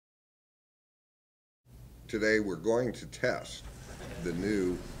Today we're going to test the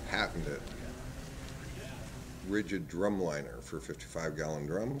new patented rigid drum liner for 55-gallon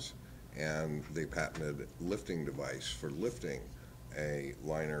drums and the patented lifting device for lifting a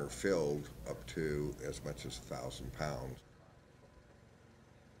liner filled up to as much as 1,000 pounds.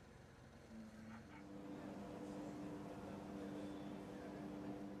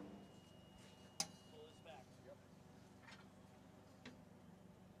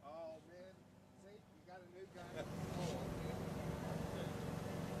 Oh man, see, you got a new guy. And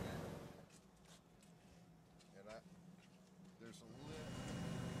there's a lid.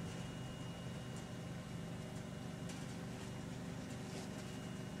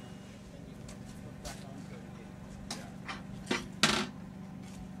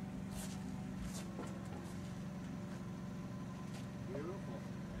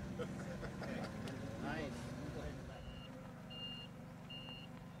 Nice.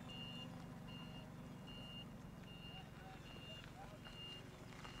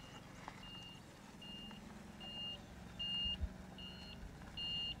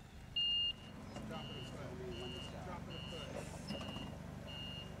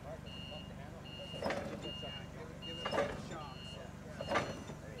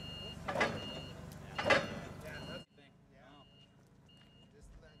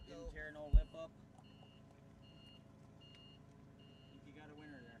 Didn't tear no lip up. Think you got a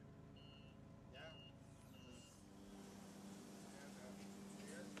winner there.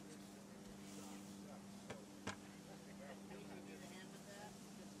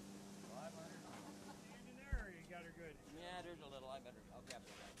 Yeah, there's a little. I'll grab it.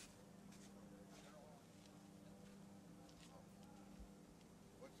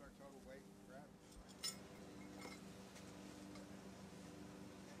 What's our total weight and gravity?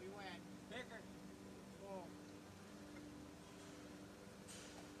 We went. Bigger. Oh.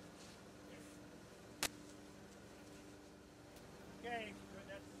 Okay, good.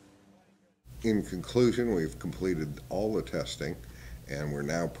 That's In conclusion, we've completed all the testing and we're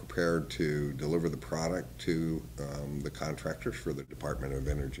now prepared to deliver the product to the contractors for the Department of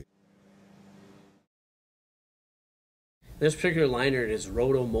Energy. This particular liner is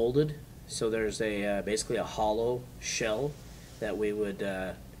roto-molded, so there's a basically a hollow shell that we would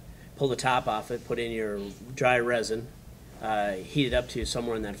pull the top off it, put in your dry resin, heat it up to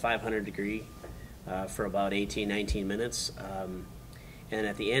somewhere in that 500 degree for about 18-19 minutes. And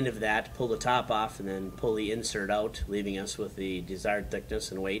at the end of that, pull the top off and then pull the insert out, leaving us with the desired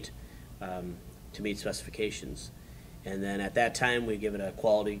thickness and weight to meet specifications. And then at that time, we give it a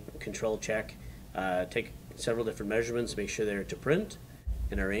quality control check, take several different measurements, make sure they're to print,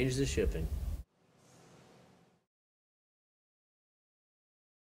 and arrange the shipping.